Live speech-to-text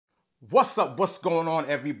What's up? What's going on,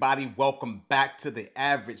 everybody? Welcome back to the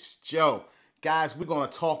Average Joe. Guys, we're going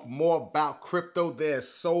to talk more about crypto. There's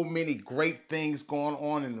so many great things going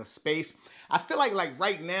on in the space. I feel like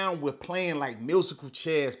right now we're playing like musical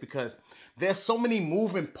chairs because there's so many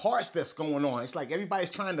moving parts that's going on. It's like everybody's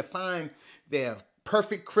trying to find their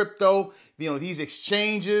perfect crypto. These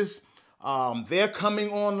exchanges, they're coming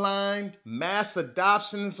online. Mass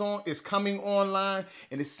adoption is coming online.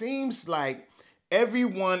 And it seems like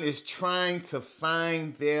everyone is trying to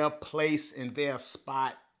find their place and their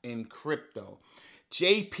spot in crypto.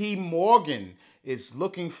 JP Morgan is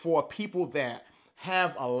looking for people that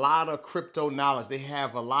have a lot of crypto knowledge. They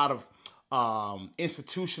have a lot of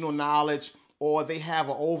institutional knowledge, or they have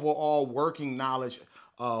an overall working knowledge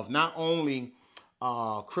of not only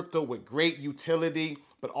crypto with great utility,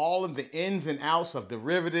 but all of the ins and outs of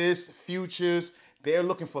derivatives, futures. They're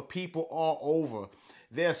looking for people all over.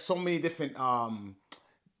 There's so many different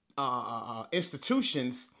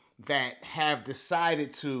institutions that have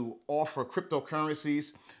decided to offer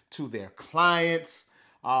cryptocurrencies to their clients.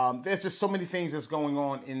 There's just so many things that's going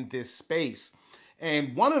on in this space.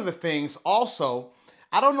 And one of the things also,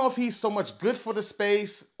 I don't know if he's so much good for the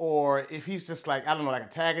space or if he's just like, I don't know, like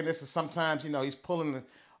antagonist, or sometimes, he's pulling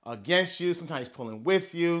against you, sometimes he's pulling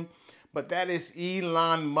with you. But that is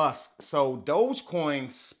Elon Musk. So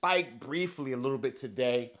Dogecoin spiked briefly a little bit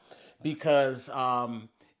today because Elon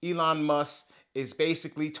Musk is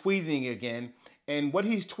basically tweeting again. And what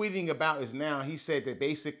he's tweeting about is now, he said that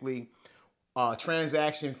basically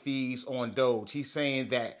transaction fees on Doge. He's saying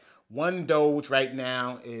that one Doge right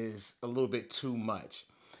now is a little bit too much.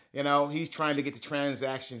 He's trying to get the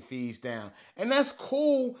transaction fees down. And that's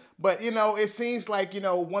cool, but, it seems like,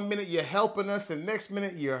 1 minute you're helping us and next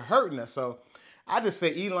minute you're hurting us. So I just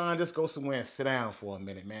say, Elon, just go somewhere and sit down for a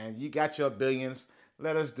minute, man. You got your billions.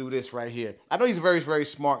 Let us do this right here. I know he's a very, very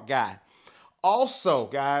smart guy. Also,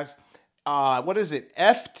 guys, what is it?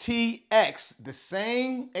 FTX, the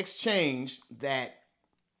same exchange that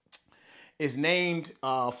is named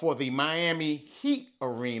for the Miami Heat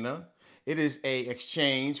arena. It is a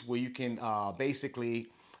exchange where you can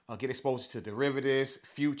basically get exposed to derivatives,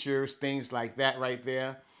 futures, things like that right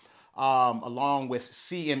there, along with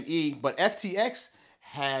CME. But FTX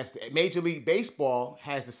Major League Baseball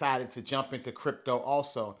has decided to jump into crypto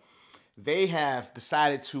also. They have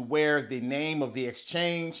decided to wear the name of the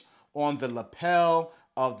exchange on the lapel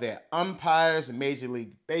of their umpires in Major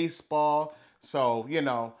League Baseball. So,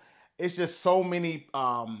 it's just so many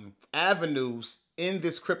avenues in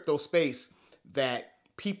this crypto space that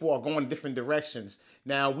people are going different directions.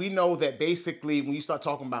 Now, we know that basically when you start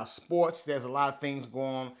talking about sports, there's a lot of things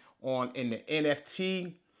going on in the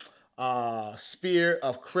NFT sphere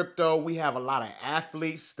of crypto. We have a lot of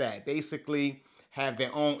athletes that basically have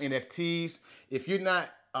their own NFTs. If you're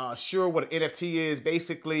not sure what an NFT is,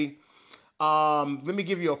 basically, let me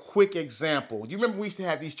give you a quick example. You remember we used to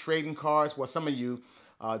have these trading cards? Well, some of you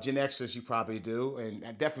Gen Xers, you probably do,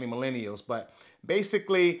 and definitely millennials. But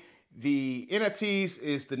basically, the NFTs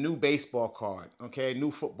is the new baseball card, okay?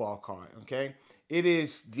 New football card, okay? It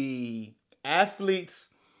is the athlete's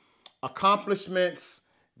accomplishments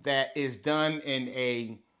that is done in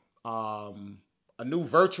a new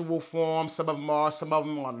virtual form. Some of them are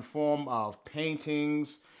in the form of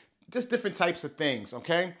paintings, just different types of things,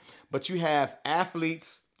 okay? But you have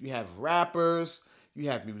athletes, you have rappers, you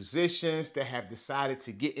have musicians that have decided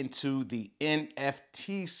to get into the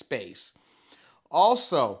NFT space.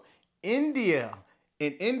 Also, in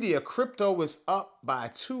India, crypto is up by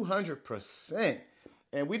 200%.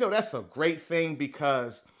 And we know that's a great thing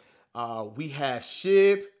because we have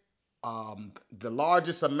SHIB, the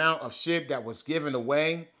largest amount of SHIB that was given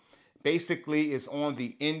away basically is on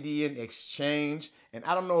the Indian exchange. And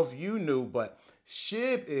I don't know if you knew, but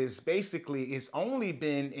SHIB is basically, it's only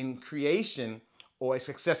been in creation, or its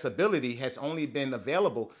accessibility has only been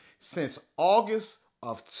available since August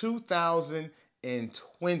of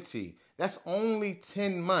 2020. That's only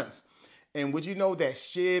 10 months. And would you know that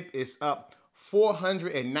SHIB is up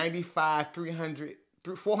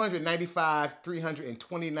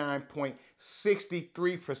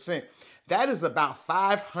 329.63%. That is about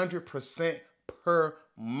 500% per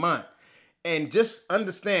month. And just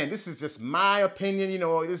understand, this is just my opinion.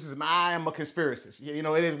 I'm a conspiracist.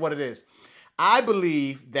 It is what it is. I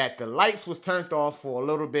believe that the lights was turned off for a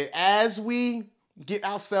little bit as we get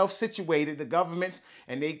ourselves situated, the governments,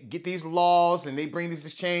 and they get these laws and they bring these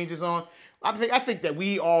exchanges on. I think that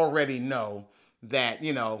we already know that,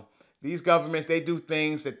 these governments, they do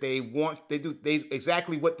things that they do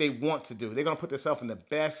exactly what they want to do. They're going to put themselves in the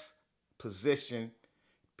best position,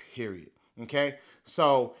 period. Okay?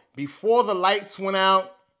 So before the lights went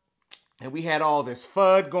out, and we had all this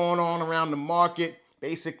FUD going on around the market.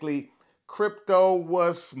 Basically, crypto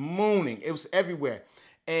was mooning. It was everywhere.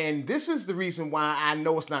 And this is the reason why I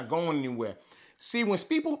know it's not going anywhere. See, when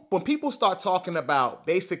people start talking about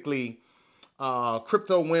basically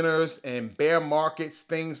crypto winners and bear markets,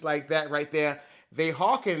 things like that right there, they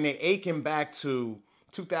harken and they aching back to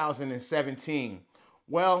 2017.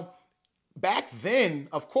 Well, back then,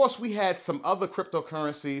 of course, we had some other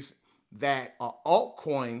cryptocurrencies that are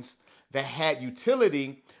altcoins that had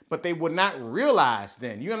utility, but they were not realized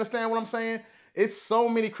then. You understand what I'm saying? It's so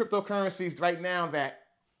many cryptocurrencies right now that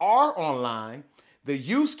are online. The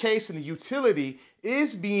use case and the utility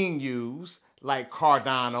is being used, like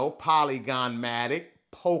Cardano, Polygon Matic,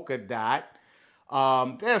 Polkadot.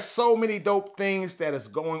 There's so many dope things that is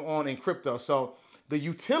going on in crypto. So the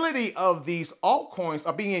utility of these altcoins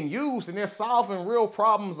are being used and they're solving real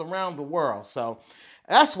problems around the world. So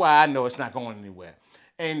that's why I know it's not going anywhere.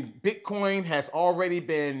 And Bitcoin has already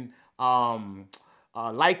been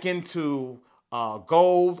likened to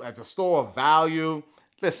gold as a store of value.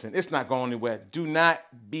 Listen, it's not going anywhere. Do not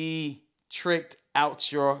be tricked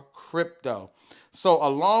out your crypto. So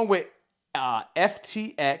along with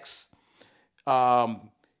FTX,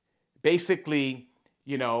 basically,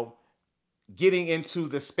 getting into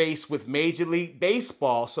the space with Major League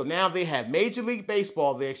Baseball. So now they have Major League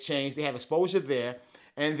Baseball, the exchange, they have exposure there.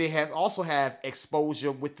 And they also have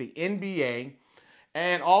exposure with the NBA.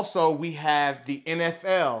 And also we have the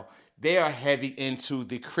NFL. They are heavy into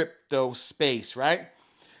the crypto space, right?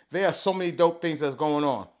 There are so many dope things that's going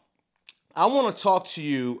on. I want to talk to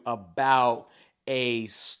you about a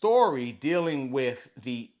story dealing with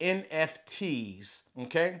the NFTs,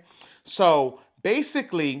 okay? So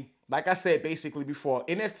basically, like I said before,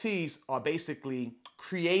 NFTs are basically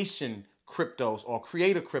creation cryptos or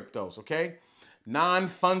creator cryptos, okay?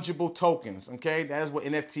 Non-fungible tokens, okay? That is what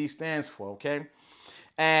NFT stands for, okay?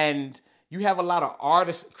 And you have a lot of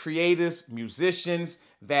artists, creators, musicians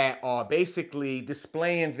that are basically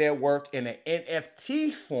displaying their work in an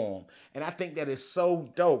NFT form. And I think that is so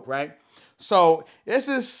dope, right? So there's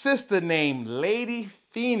this sister named Lady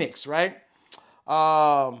Phoenix, right?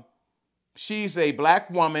 She's a black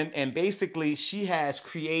woman, and basically she has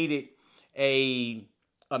created a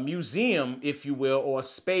museum, if you will, or a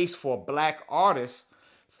space for black artists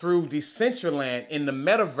through Decentraland in the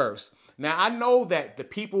metaverse. Now, I know that the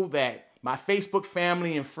people that my Facebook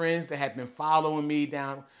family and friends that have been following me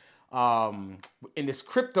down in this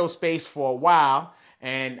crypto space for a while,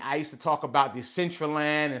 and I used to talk about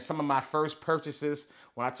Decentraland and some of my first purchases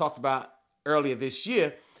when I talked about earlier this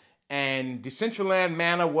year. And Decentraland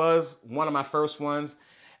Manor was one of my first ones.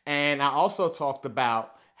 And I also talked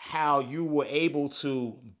about how you were able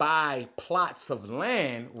to buy plots of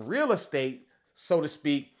land, real estate, so to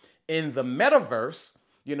speak, in the metaverse,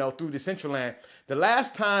 through Decentraland. The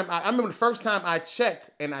last time, I remember the first time I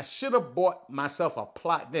checked, and I should have bought myself a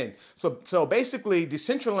plot then. So basically,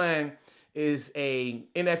 Decentraland is a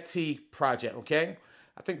NFT project, okay?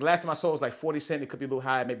 I think the last time I saw it was like 40 cents. It could be a little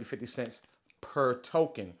higher, maybe 50 cents per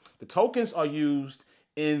token. The tokens are used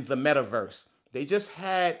in the metaverse. They just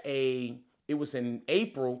had it was in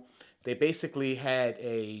April, they basically had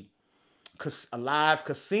a live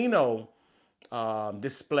casino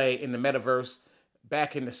display in the metaverse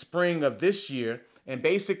back in the spring of this year. And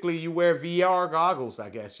basically you wear VR goggles, I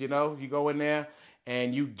guess, you go in there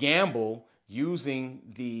and you gamble using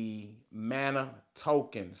the mana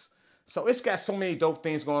tokens. So it's got so many dope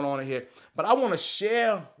things going on in here. But I want to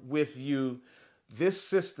share with you this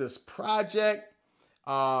sister's project.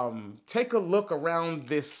 Take a look around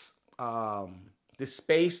this this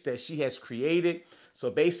space that she has created. So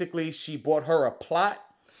basically, she bought her a plot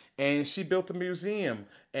and she built a museum.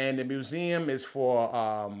 And the museum is for,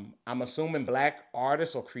 I'm assuming, black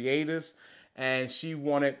artists or creators. And she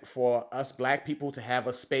wanted for us black people to have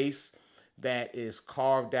a space that is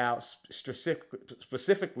carved out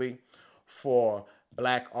specifically for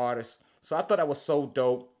black artists. So I thought that was so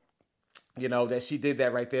dope, that she did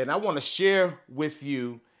that right there. And I want to share with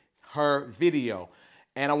you her video.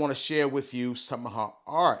 And I want to share with you some of her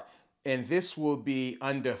art. And this will be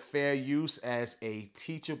under fair use as a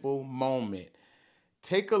teachable moment.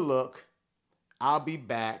 Take a look. I'll be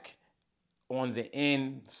back on the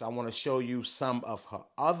end. So I want to show you some of her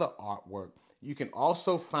other artwork. You can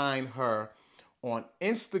also find her on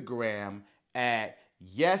Instagram at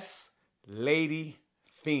Yes Lady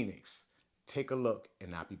Phoenix. Take a look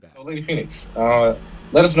and I'll be back. Lady Phoenix, let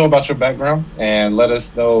us know about your background and let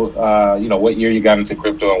us know, what year you got into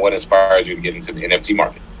crypto and what inspired you to get into the NFT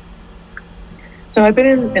market. So I've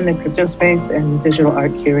been in the crypto space and digital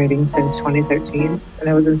art curating since 2013, and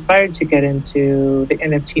I was inspired to get into the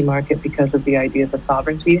NFT market because of the ideas of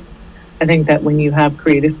sovereignty. I think that when you have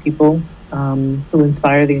creative people who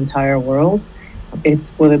inspire the entire world,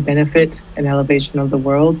 it's for the benefit and elevation of the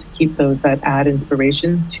world to keep those that add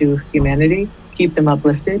inspiration to humanity, keep them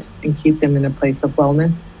uplifted, and keep them in a place of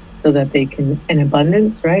wellness so that they can, in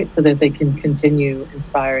abundance, right? So that they can continue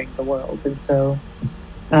inspiring the world. And so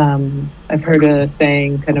I've heard a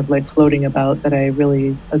saying kind of like floating about that I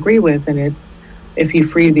really agree with, and it's, if you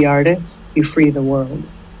free the artist, you free the world,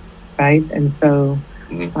 right? And so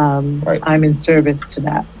right. I'm in service to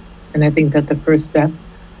that. And I think that the first step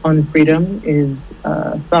on freedom is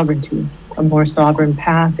sovereignty, a more sovereign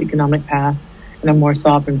path, economic path, and a more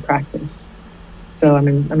sovereign practice. So I'm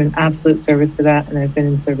in absolute service to that, and I've been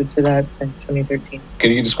in service to that since 2013.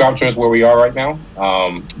 Can you describe to us where we are right now?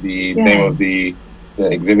 The name of the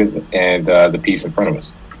exhibit and the piece in front of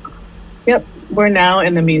us. Yep, we're now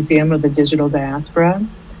in the Museum of the Digital Diaspora.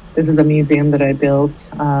 This is a museum that I built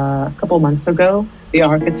a couple months ago. The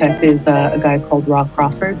architect is a guy called Rock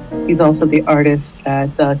Crawford. He's also the artist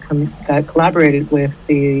that collaborated with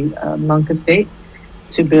the Monk Estate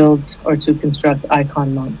to build or to construct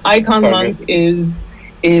Icon Monk. Icon Monk is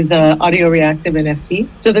audio reactive NFT.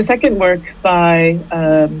 So the second work by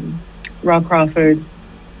Rock Crawford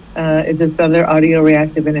is this other audio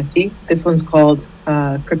reactive NFT. This one's called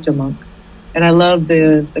Crypto Monk. And I love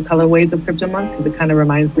the colorways of Crypto Monk because it kind of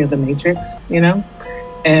reminds me of the Matrix, you know?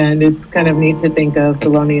 And it's kind of neat to think of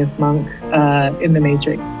Thelonious Monk in the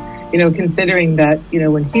Matrix. You know, considering that, you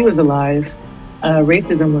know, when he was alive,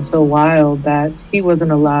 racism was so wild that he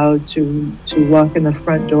wasn't allowed to walk in the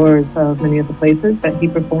front doors of many of the places that he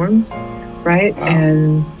performed, right? Wow.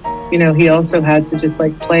 And you know, he also had to just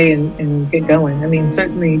like play and get going. I mean,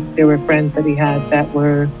 certainly there were friends that he had that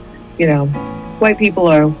were, you know, white people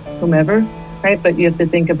or whomever, right? But you have to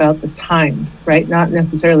think about the times, right? Not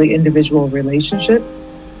necessarily individual relationships,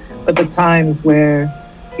 but the times where,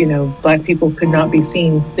 you know, Black people could not be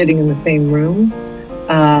seen sitting in the same rooms,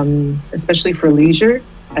 especially for leisure,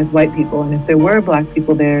 as white people. And if there were Black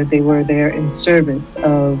people there, they were there in service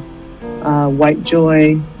of white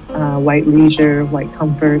joy, white leisure, white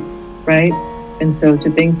comfort, right? And so to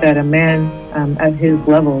think that a man at his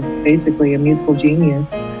level, basically a musical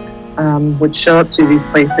genius, would show up to these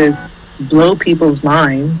places, blow people's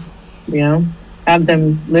minds, you know, have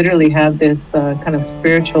them literally have this kind of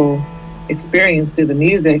spiritual experience through the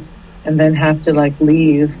music, and then have to like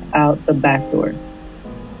leave out the back door,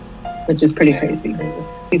 which is pretty crazy.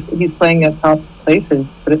 He's playing at top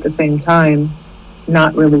places, but at the same time,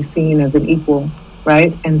 not really seen as an equal,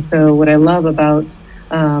 right? And so what I love about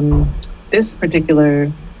this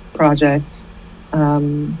particular project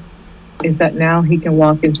is that now he can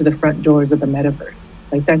walk into the front doors of the metaverse.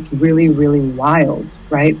 Like, that's really, really wild,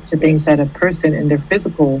 right? To think that a person in their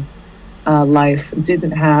physical life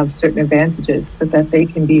didn't have certain advantages, but that they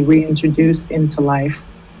can be reintroduced into life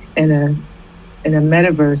in a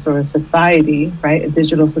metaverse or a society, right? A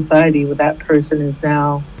digital society where that person is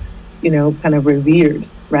now, you know, kind of revered,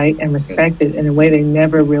 right? And respected in a way they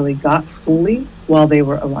never really got fully while they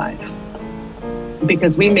were alive.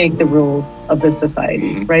 Because we make the rules of this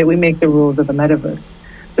society, right? We make the rules of the metaverse.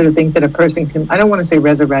 So to think that a person can, I don't want to say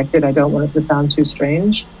resurrected, I don't want it to sound too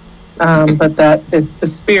strange, but that the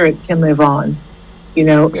spirit can live on, you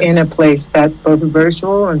know, in a place that's both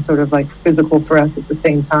virtual and sort of like physical for us at the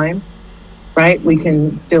same time, right? We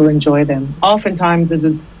can still enjoy them. Oftentimes,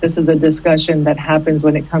 this is a discussion that happens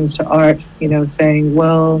when it comes to art, you know, saying,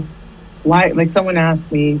 well, why, like someone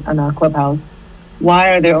asked me on a Clubhouse,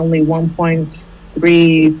 why are there only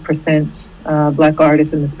 1.3% Black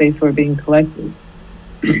artists in the space who are being collected?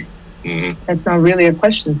 That's not really a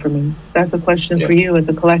question for me. That's a question for you as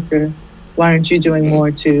a collector. Why aren't you doing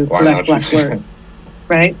more to collect Black work?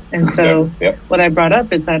 Right? And so what I brought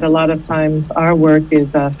up is that a lot of times our work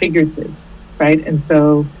is figurative, right? And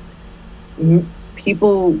so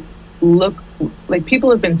people have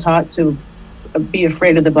been taught to be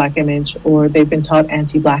afraid of the Black image, or they've been taught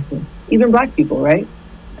anti-Blackness. Even Black people, right?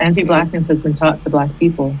 Anti-Blackness has been taught to Black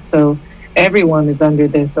people. So everyone is under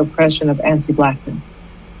this oppression of anti-Blackness.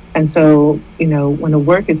 And so, you know, when a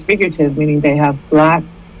work is figurative, meaning they have Black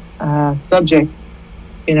subjects,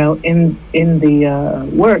 you know, in the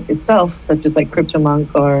work itself, such as like Crypto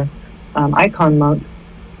Monk or Icon Monk,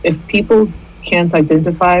 if people can't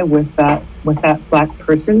identify with that Black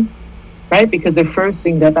person, right? Because they're first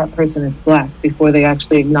seeing that person is Black before they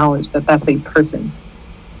actually acknowledge that that's a person,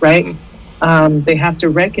 right? They have to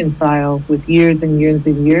reconcile with years and years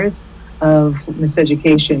and years of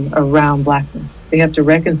miseducation around Blackness. They have to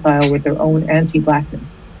reconcile with their own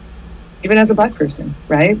anti-Blackness, even as a Black person,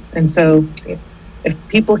 right? And so if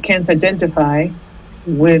people can't identify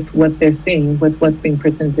with what they're seeing, with what's being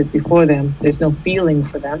presented before them, there's no feeling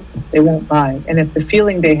for them, they won't buy. And if the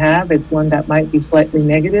feeling they have is one that might be slightly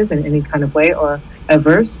negative in any kind of way or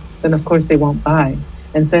adverse, then of course they won't buy.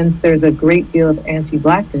 And since there's a great deal of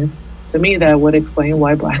anti-Blackness, to me that would explain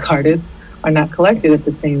why Black artists are not collected at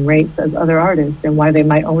the same rates as other artists and why they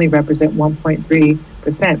might only represent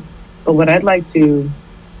 1.3%. But what I'd like to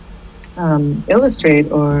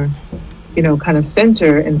illustrate or kind of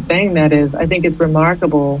center in saying that is, I think it's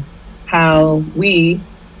remarkable how we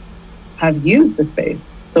have used the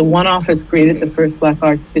space. So One Off has created the first Black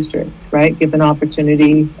Arts District, right? Given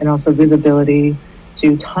opportunity and also visibility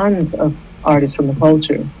to tons of artists from the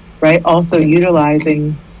culture, right? Also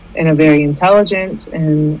utilizing in a very intelligent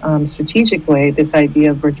and strategic way this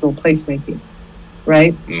idea of virtual placemaking,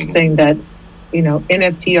 right? Mm-hmm. Saying that,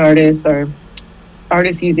 NFT artists or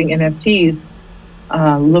artists using NFTs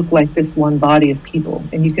look like this one body of people,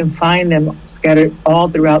 and you can find them scattered all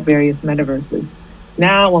throughout various metaverses.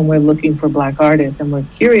 Now, when we're looking for Black artists and we're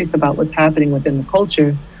curious about what's happening within the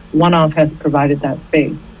culture, One Off has provided that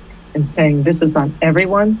space and saying, this is not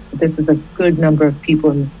everyone, but this is a good number of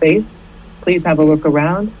people in the space. Please have a look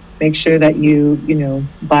around. Make sure that you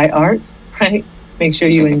buy art, right? Make sure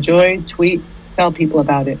you enjoy, tweet, tell people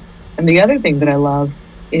about it. And the other thing that I love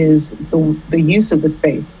is the use of the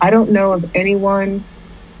space. I don't know of anyone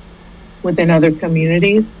within other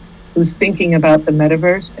communities who's thinking about the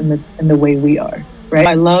metaverse in the way we are, right?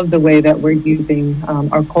 I love the way that we're using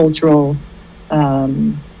our cultural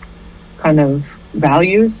kind of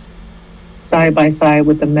values side by side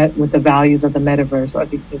with the values of the metaverse or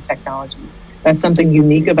these new technologies. That's something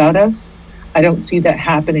unique about us. I don't see that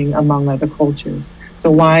happening among other cultures.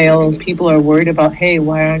 So while people are worried about, hey,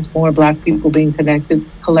 why aren't more Black people being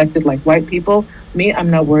collected like white people? Me, I'm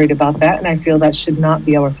not worried about that, and I feel that should not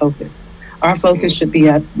be our focus. Our focus should be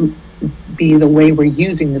the way we're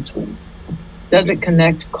using the tools. Does it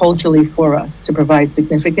connect culturally for us to provide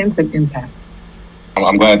significance and impact?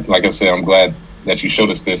 I'm glad, like I said, I'm glad that you showed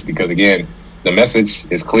us this because, again, the message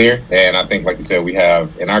is clear. And I think, like you said, we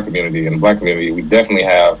have in our community, in the Black community, we definitely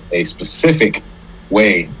have a specific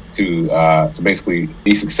way to basically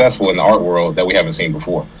be successful in the art world that we haven't seen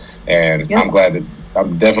before. And yeah.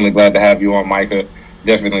 I'm definitely glad to have you on, Micah.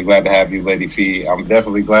 Definitely glad to have you, Lady Fee. I'm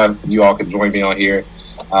definitely glad you all could join me on here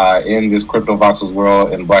in this Crypto Voxels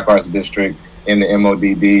world, in Black Arts District, in the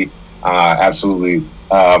MODD. Absolutely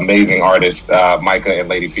amazing artists, Micah and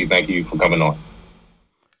Lady Fee. Thank you for coming on.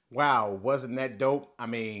 Wow, wasn't that dope? I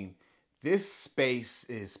mean, this space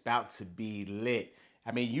is about to be lit.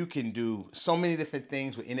 I mean, you can do so many different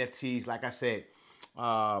things with NFTs. Like I said,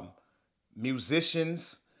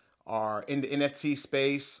 musicians are in the NFT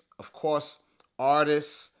space. Of course,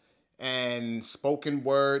 artists and spoken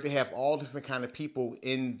word. They have all different kind of people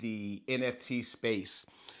in the NFT space.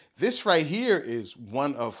 This right here is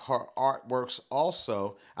one of her artworks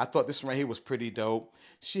also. I thought this one right here was pretty dope.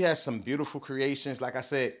 She has some beautiful creations. Like I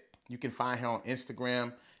said, you can find her on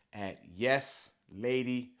Instagram at Yes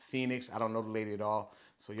Lady Phoenix. I don't know the lady at all.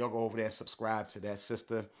 So y'all go over there and subscribe to that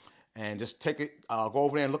sister. And just take it, go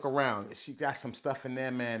over there and look around. She got some stuff in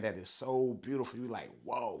there, man, that is so beautiful. You're like,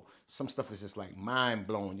 whoa. Some stuff is just like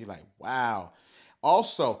mind-blowing. You're like, wow.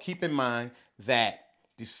 Also, keep in mind that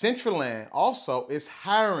Decentraland also is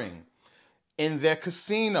hiring in their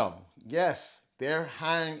casino. Yes, they're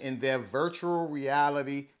hiring in their virtual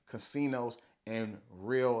reality casinos in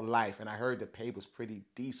real life. And I heard the pay was pretty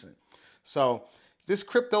decent. So this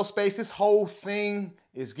crypto space, this whole thing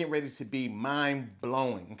is getting ready to be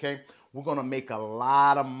mind-blowing, okay? We're going to make a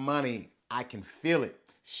lot of money. I can feel it.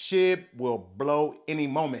 SHIB will blow any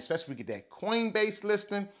moment, especially if we get that Coinbase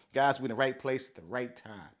listing. Guys, we're in the right place at the right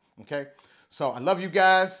time, okay? So I love you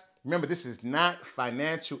guys. Remember, this is not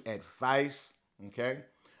financial advice, okay?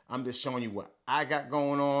 I'm just showing you what I got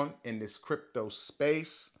going on in this crypto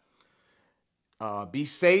space. Be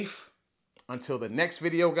safe. Until the next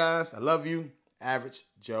video, guys, I love you. Average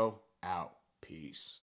Joe out. Peace.